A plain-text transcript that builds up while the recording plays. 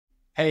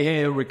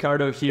Hey,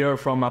 Riccardo here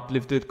from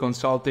Uplifted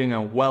Consulting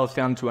and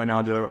welcome to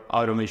another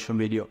automation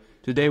video.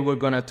 Today we're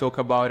going to talk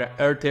about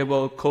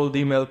Airtable cold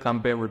email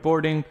campaign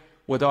reporting.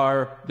 What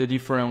are the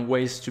different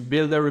ways to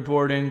build the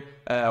reporting,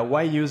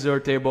 why use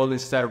Airtable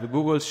instead of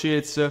Google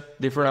Sheets,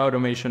 different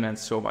automation and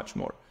so much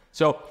more.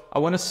 So I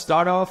want to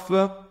start off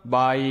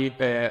by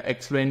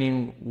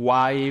explaining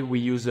why we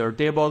use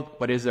Airtable,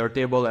 what is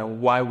Airtable and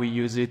why we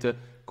use it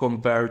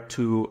compared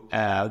to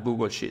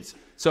Google Sheets.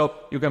 So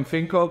you can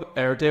think of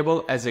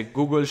Airtable as a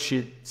Google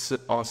Sheets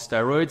on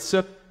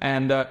steroids,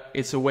 and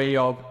it's a way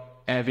of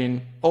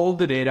having all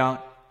the data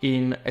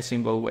in a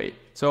single way.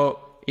 So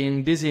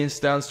in this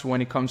instance, when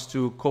it comes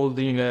to cold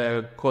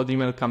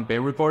email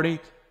campaign reporting,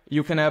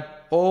 you can have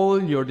all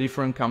your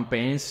different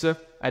campaigns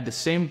at the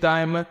same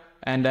time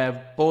and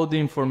have all the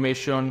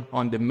information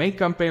on the main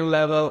campaign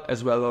level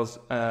as well as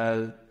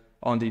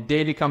on the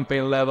daily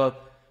campaign level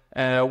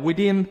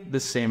within the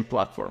same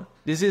platform.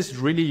 This is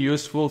really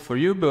useful for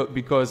you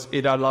because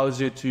it allows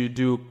you to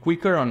do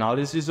quicker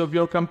analysis of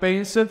your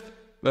campaigns.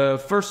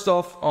 First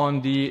off,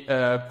 on the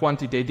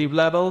quantitative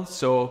level,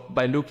 so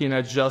by looking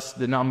at just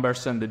the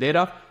numbers and the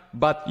data,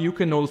 but you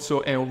can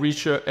also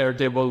enrich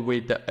Airtable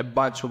with a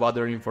bunch of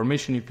other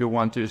information if you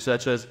want to,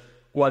 such as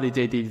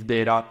qualitative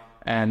data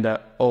and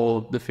all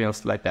the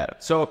things like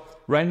that. So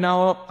right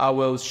now I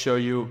will show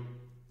you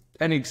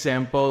an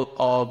example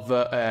of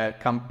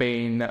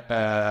campaign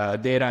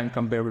data and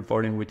campaign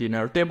reporting within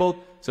Airtable.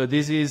 So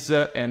this is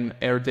an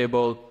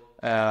Airtable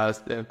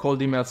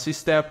cold email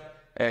system.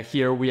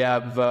 Here we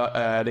have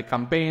the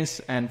campaigns,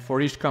 and for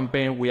each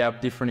campaign we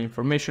have different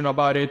information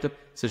about it,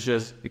 such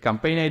as the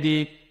campaign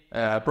ID,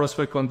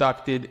 prospect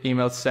contacted,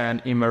 email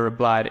sent, email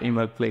replied,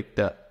 email clicked,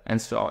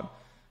 and so on.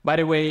 By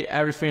the way,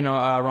 everything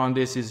around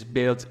this is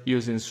built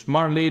using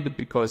Smart Lead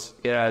because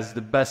it has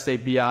the best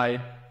API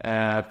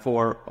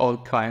for all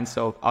kinds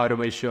of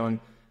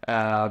automation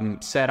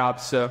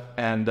setups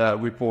and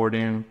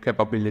reporting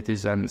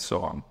capabilities and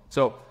so on.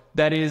 So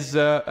that is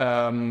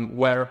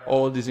where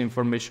all this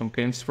information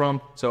comes from.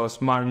 So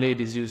Smart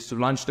Lead is used to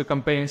launch the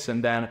campaigns,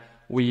 and then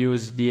we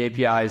use the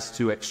APIs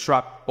to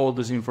extract all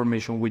this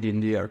information within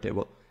the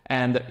Airtable.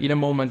 And in a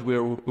moment, we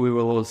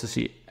will also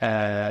see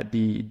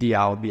the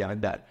how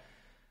behind that.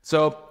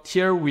 So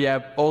here we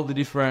have all the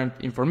different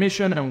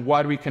information, and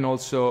what we can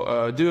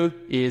also do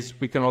is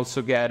we can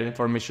also get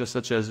information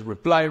such as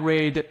reply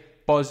rate,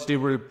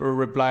 positive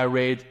reply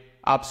rate,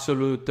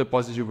 absolute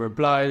positive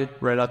reply,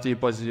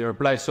 relative positive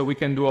reply. So we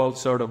can do all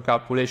sort of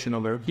calculation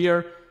over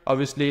here,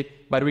 obviously,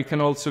 but we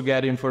can also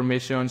get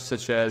information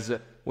such as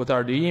what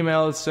are the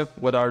emails,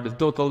 what are the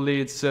total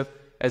leads,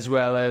 as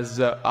well as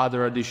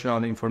other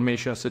additional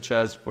information such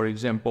as, for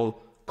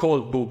example,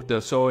 call booked.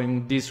 So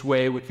in this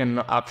way, we can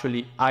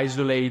actually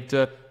isolate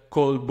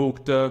call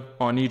booked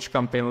on each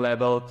campaign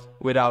level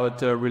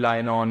without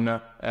relying on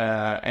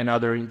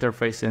another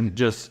interface and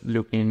just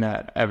looking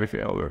at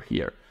everything over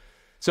here.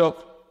 So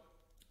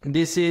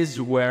this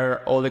is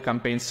where all the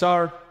campaigns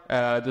are.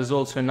 There's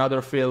also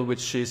another field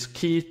which is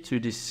key to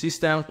this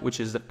system, which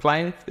is the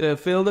client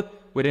field.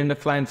 Within the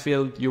client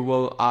field, you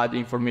will add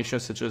information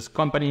such as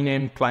company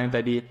name, client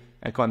ID,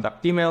 and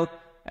contact email.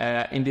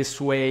 In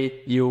this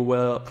way, you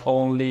will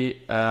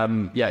only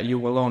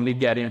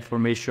get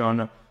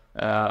information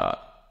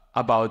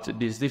about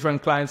these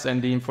different clients,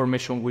 and the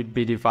information will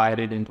be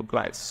divided into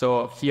clients.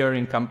 So here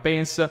in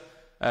campaigns,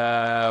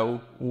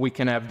 we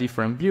can have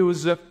different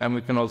views, and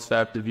we can also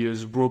have the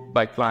views grouped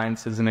by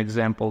clients as an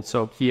example.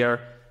 So here,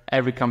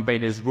 every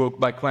campaign is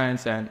grouped by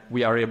clients, and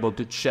we are able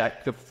to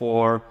check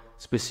for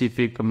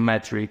specific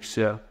metrics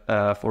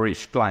for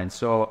each client.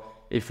 So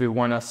if we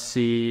want to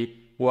see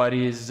what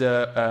is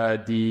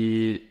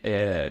the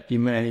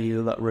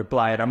email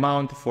replied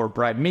amount for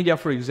Pride Media,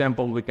 for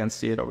example, we can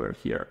see it over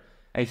here.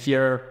 And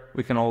here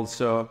we can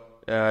also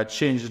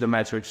change the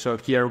metrics. So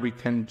here we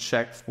can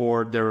check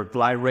for the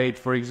reply rate,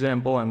 for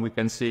example, and we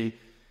can see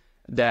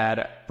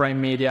that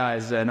Prime Media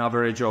has an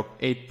average of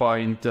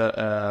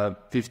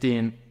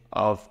 8.15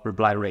 of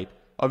reply rate.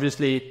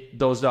 Obviously,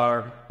 those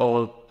are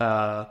all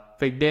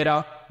fake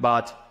data,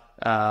 but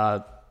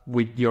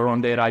with your own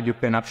data, you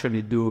can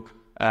actually do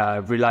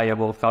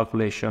reliable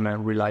calculation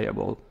and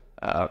reliable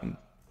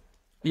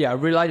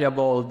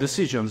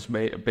decisions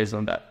based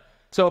on that.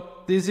 So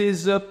this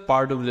is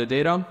part of the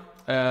data.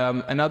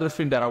 Another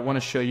thing that I want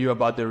to show you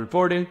about the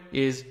reporting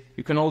is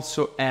you can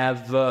also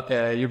have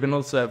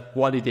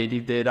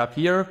qualitative data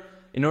here.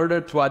 In order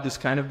to add this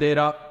kind of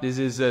data, this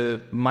is a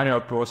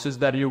manual process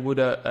that you would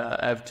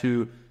have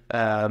to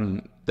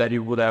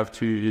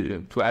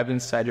have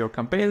inside your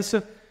campaigns.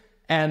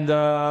 And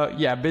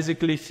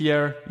basically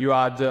here you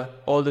add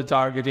all the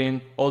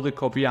targeting, all the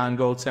copy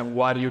angles, and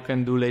what you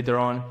can do later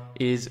on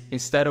is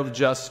instead of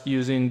just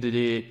using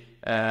the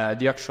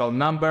actual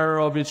number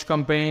of each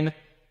campaign,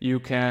 you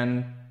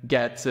can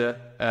get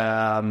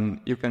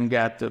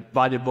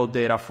valuable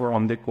data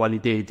from the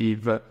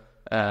qualitative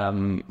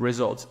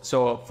results.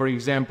 So for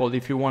example,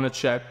 if you want to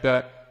check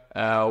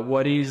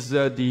what is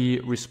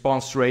the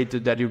response rate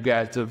that you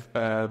get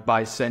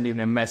by sending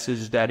a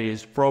message that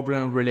is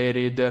problem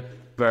related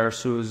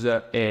versus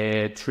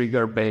a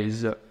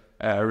trigger-based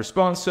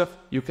response.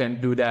 You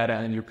can do that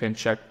and you can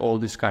check all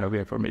this kind of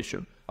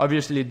information.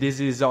 Obviously, this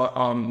is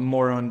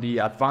more on the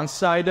advanced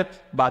side,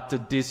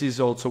 but this is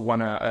also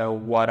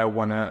what I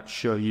want to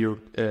show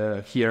you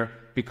here,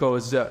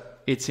 because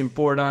it's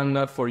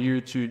important for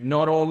you to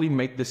not only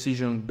make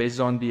decisions based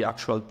on the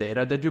actual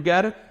data that you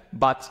get,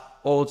 but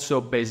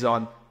also based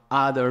on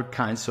other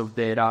kinds of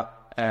data,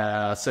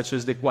 such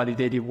as the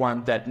qualitative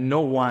one that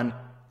no one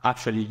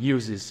actually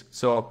uses.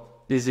 So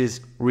this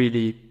is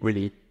really,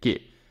 really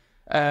key.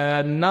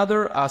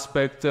 Another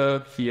aspect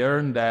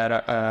here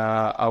that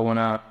I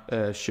want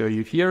to show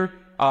you here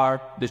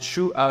are the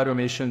true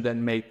automation that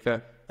make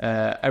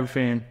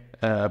everything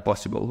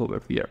possible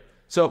over here.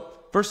 So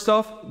first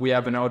off, we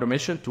have an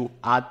automation to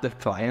add the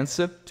clients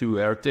to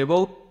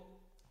Airtable.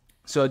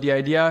 So the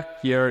idea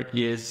here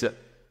is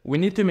we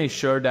need to make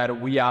sure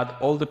that we add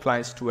all the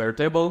clients to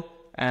Airtable,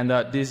 and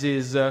this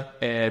is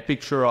a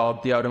picture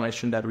of the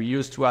automation that we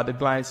use to add the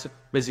clients.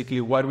 Basically,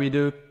 what we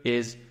do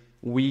is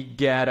we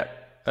get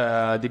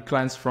the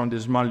clients from the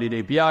Smart Lead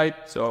API.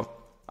 So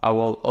I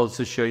will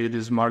also show you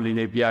the Smart Lead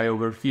API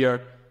over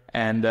here.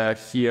 And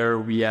here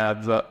we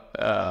have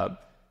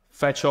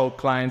fetch all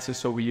clients.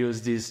 So we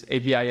use this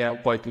API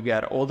endpoint to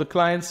get all the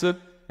clients.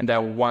 And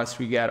then once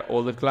we get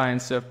all the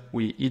clients,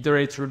 we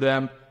iterate through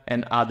them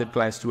and add the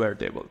clients to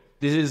Airtable.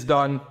 This is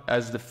done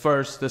as the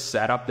first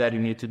setup that you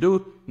need to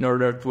do in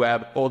order to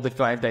have all the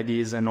client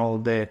IDs and all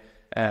the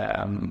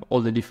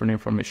different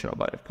information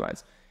about the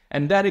clients.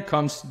 And then it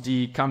comes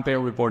the campaign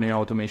reporting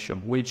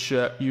automation, which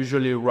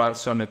usually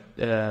runs on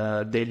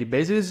a daily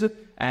basis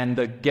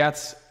and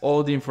gets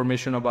all the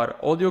information about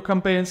all your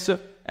campaigns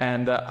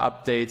and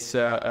updates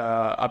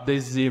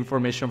the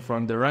information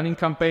from the running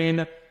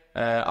campaign,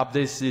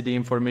 updates the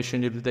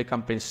information if the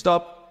campaign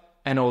stopped,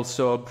 and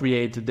also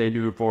create daily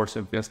reports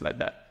and things like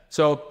that.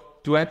 So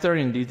to enter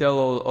in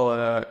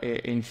detail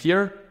in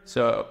here,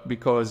 so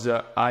because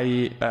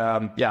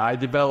I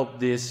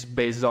developed this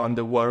based on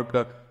the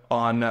work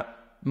on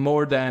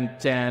more than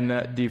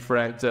 10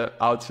 different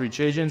outreach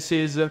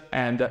agencies,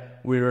 and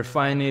we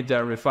refine it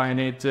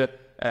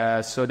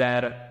so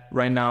that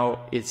right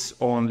now it's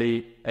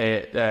only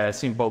a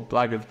simple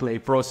plug and play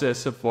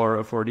process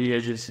for the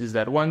agencies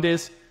that want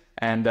this,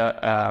 and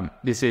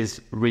this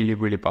is really,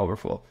 really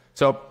powerful.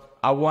 So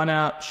I want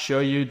to show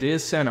you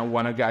this and I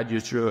want to guide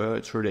you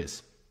through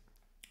this.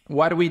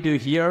 What we do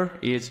here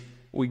is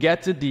we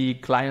get to the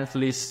client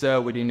list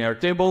within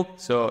Airtable.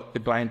 So the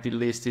client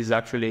list is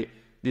actually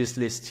this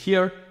list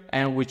here,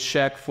 and we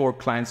check for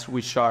clients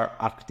which are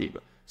active.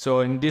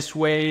 So in this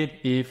way,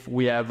 if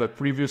we have a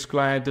previous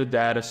client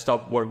that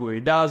stopped working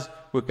with us,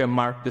 we can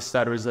mark the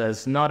status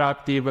as not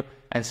active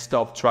and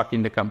stop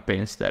tracking the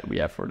campaigns that we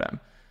have for them.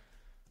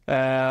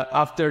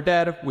 After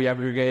that, we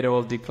aggregate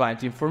all the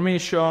client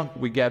information,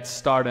 we get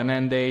start and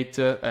end date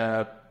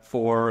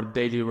for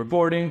daily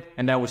reporting,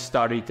 and then we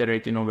start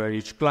iterating over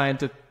each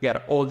client,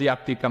 get all the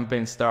active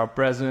campaigns that are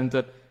present.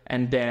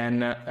 And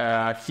then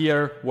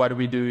here, what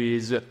we do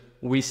is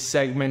we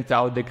segment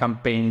out the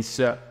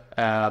campaigns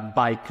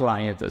by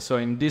client. So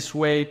in this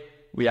way,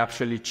 we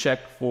actually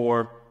check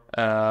for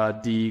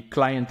the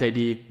client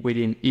ID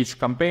within each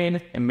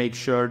campaign and make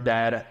sure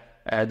that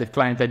the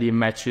client ID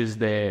matches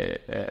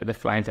the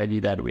client ID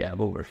that we have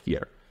over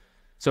here.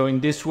 So in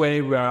this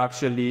way, we are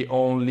actually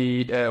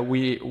only,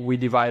 we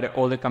divide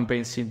all the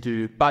campaigns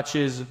into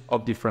batches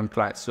of different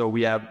clients. So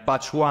we have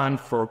batch 1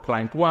 for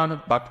client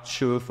 1, batch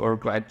 2 for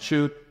client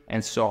 2,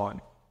 and so on.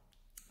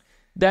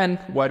 Then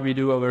what we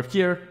do over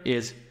here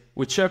is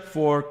we check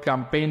for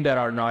campaigns that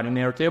are not in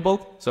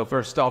Airtable. So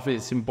first off,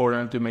 it's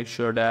important to make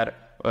sure that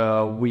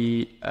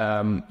we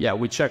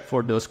check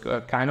for those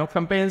kind of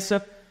campaigns.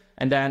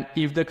 And then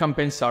if the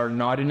campaigns are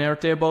not in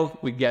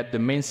Airtable, we get the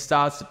main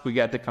stats, we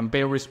get the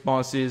campaign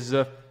responses,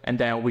 and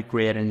then we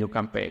create a new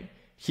campaign.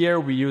 Here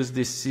we use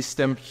this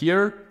system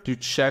here to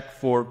check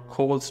for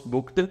calls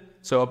booked.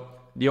 So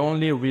the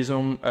only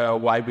reason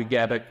why we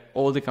get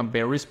all the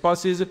campaign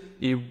responses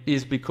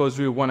is because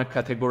we want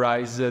to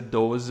categorize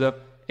those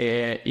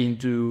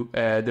into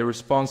the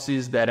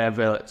responses that have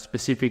a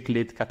specific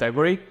lead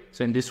category.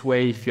 So in this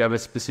way, if you have a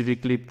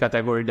specific lead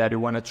category that you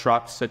want to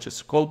track, such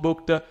as call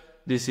booked,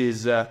 this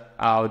is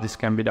how this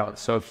can be done.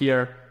 So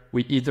here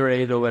we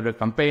iterate over the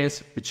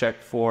campaigns, we check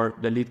for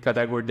the lead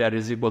category that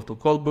is equal to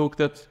call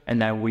booked,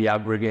 and then we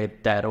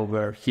aggregate that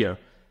over here.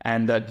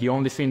 And the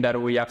only thing that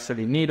we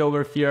actually need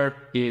over here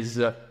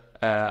is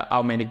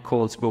how many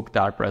calls booked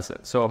are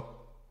present. So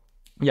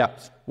yeah,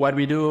 what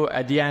we do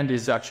at the end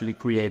is actually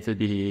create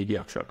the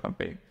actual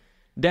campaign.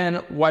 Then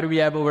what we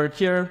have over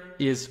here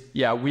is,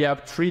 we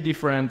have 3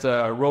 different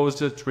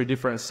rows, 3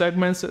 different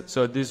segments.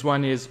 So this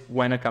one is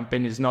when a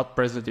campaign is not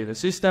present in the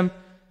system.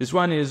 This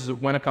one is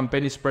when a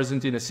campaign is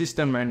present in the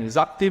system and is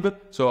active.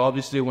 So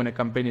obviously when a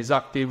campaign is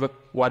active,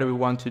 what we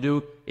want to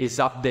do is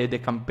update the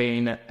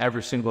campaign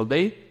every single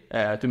day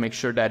to make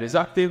sure that it's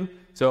active.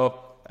 So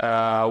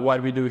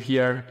what we do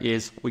here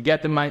is we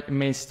get the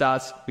main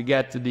stats, we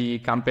get the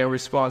campaign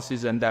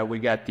responses, and then we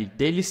get the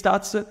daily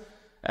stats.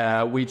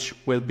 which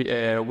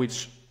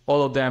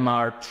all of them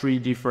are 3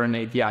 different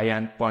API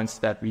endpoints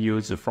that we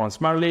use from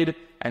Smart Lead.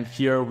 And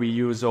here we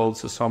use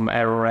also some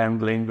error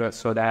handling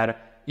so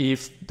that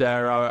if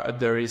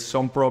there is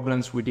some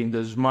problems within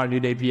the Smart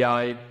Lead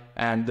API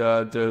and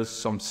there's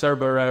some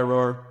server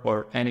error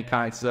or any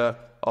kinds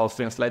of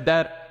things like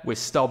that, we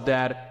stop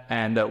that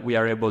and we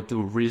are able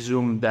to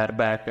resume that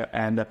back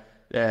and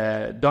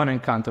don't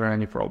encounter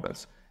any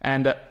problems.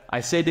 And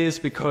I say this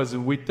because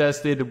we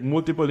tested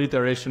multiple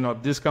iterations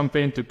of this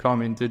campaign to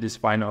come into this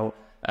final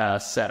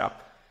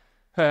setup.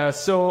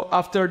 So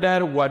after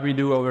that, what we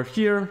do over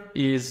here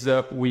is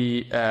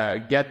we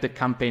get the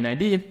campaign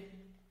ID,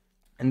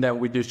 and then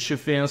we do 2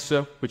 things.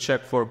 We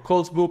check for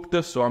calls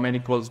booked, so how many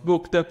calls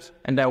booked,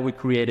 and then we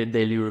create a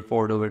daily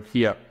report over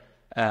here.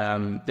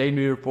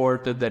 Daily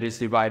report that is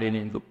divided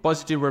into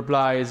positive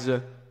replies,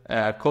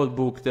 call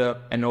booked,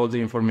 and all the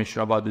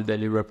information about the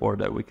daily report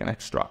that we can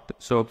extract.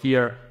 So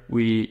here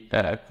we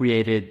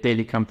create a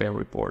daily campaign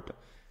report.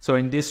 So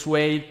in this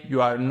way,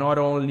 you are not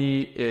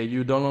only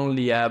you don't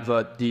only have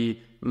the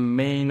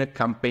main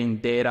campaign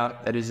data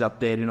that is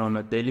updated on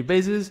a daily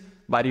basis,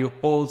 but you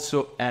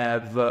also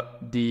have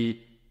the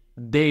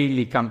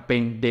daily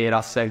campaign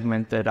data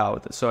segmented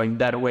out. So in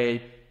that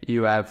way,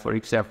 you have, for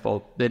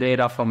example, the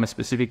data from a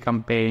specific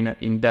campaign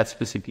in that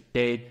specific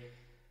day,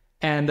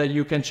 and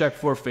you can check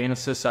for things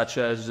such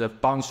as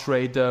bounce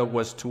rate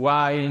was too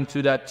high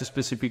into that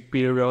specific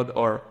period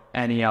or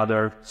any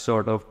other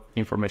sort of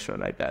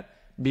information like that.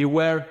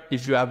 Beware,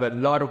 if you have a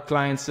lot of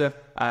clients,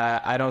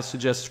 I don't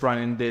suggest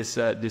running this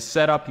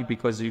setup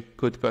because it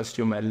could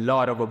consume a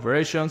lot of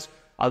operations.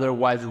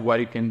 Otherwise, what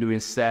you can do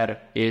instead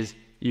is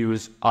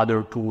use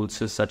other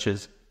tools such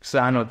as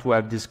Xano to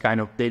have this kind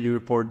of daily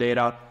report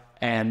data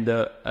and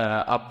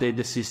update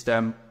the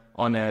system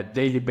on a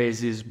daily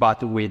basis,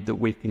 but with the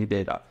weekly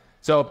data.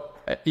 So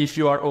if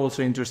you are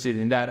also interested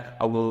in that,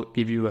 I will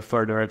give you a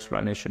further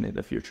explanation in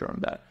the future on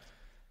that.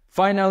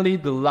 Finally,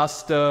 the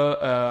last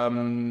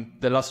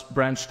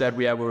branch that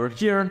we have over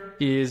here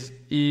is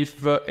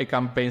if a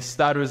campaign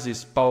status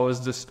is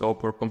paused,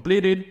 stopped, or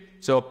completed.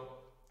 So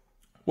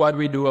what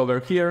we do over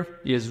here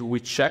is we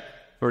check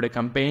for the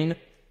campaign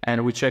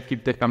and we check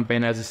if the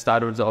campaign has a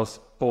status of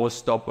paused,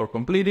 stopped, or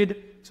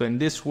completed. So in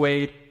this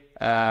way,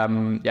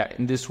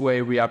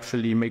 we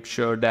actually make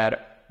sure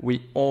that we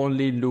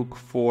only look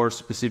for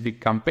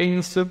specific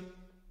campaigns.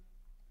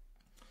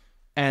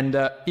 And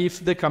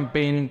if the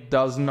campaign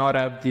does not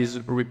have this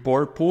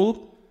report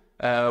pool,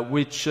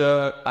 which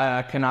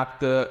can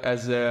act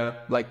as a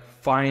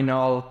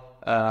final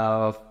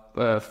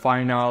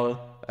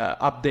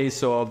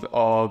updates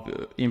of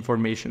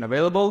information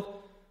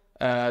available,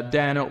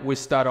 then we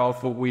start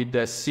off with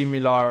a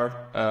similar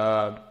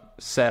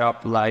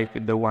setup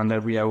like the one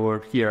that we have over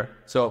here.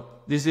 So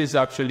this is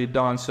actually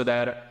done so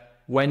that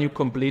when you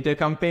complete a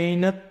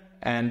campaign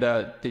and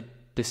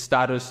the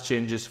status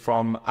changes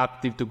from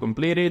active to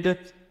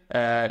completed,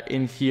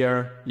 in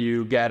here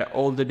you get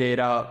all the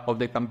data of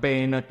the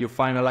campaign, you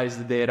finalize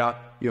the data,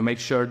 you make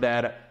sure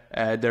that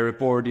the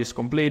report is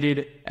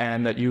completed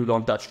and that you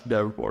don't touch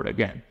the report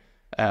again.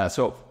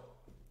 So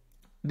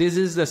this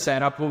is the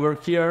setup over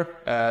here.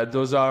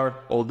 Those are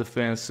all the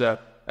things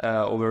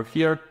over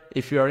here.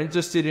 If you are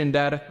interested in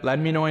that, let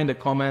me know in the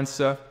comments.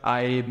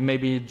 I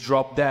maybe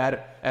drop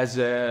that as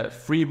a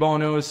free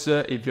bonus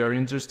if you're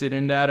interested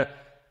in that,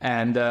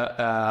 and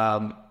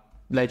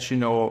let you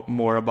know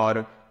more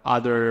about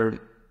other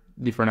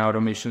different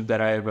automations that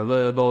I have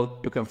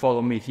available. You can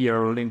follow me here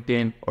on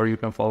LinkedIn, or you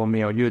can follow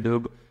me on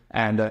YouTube,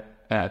 and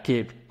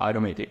keep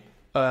automating.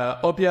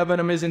 Hope you have an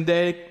amazing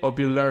day. Hope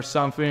you learned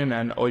something,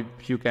 and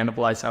hope you can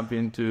apply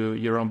something to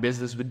your own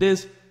business with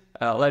this.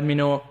 Let me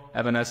know.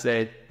 Have a nice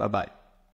day. Bye-bye.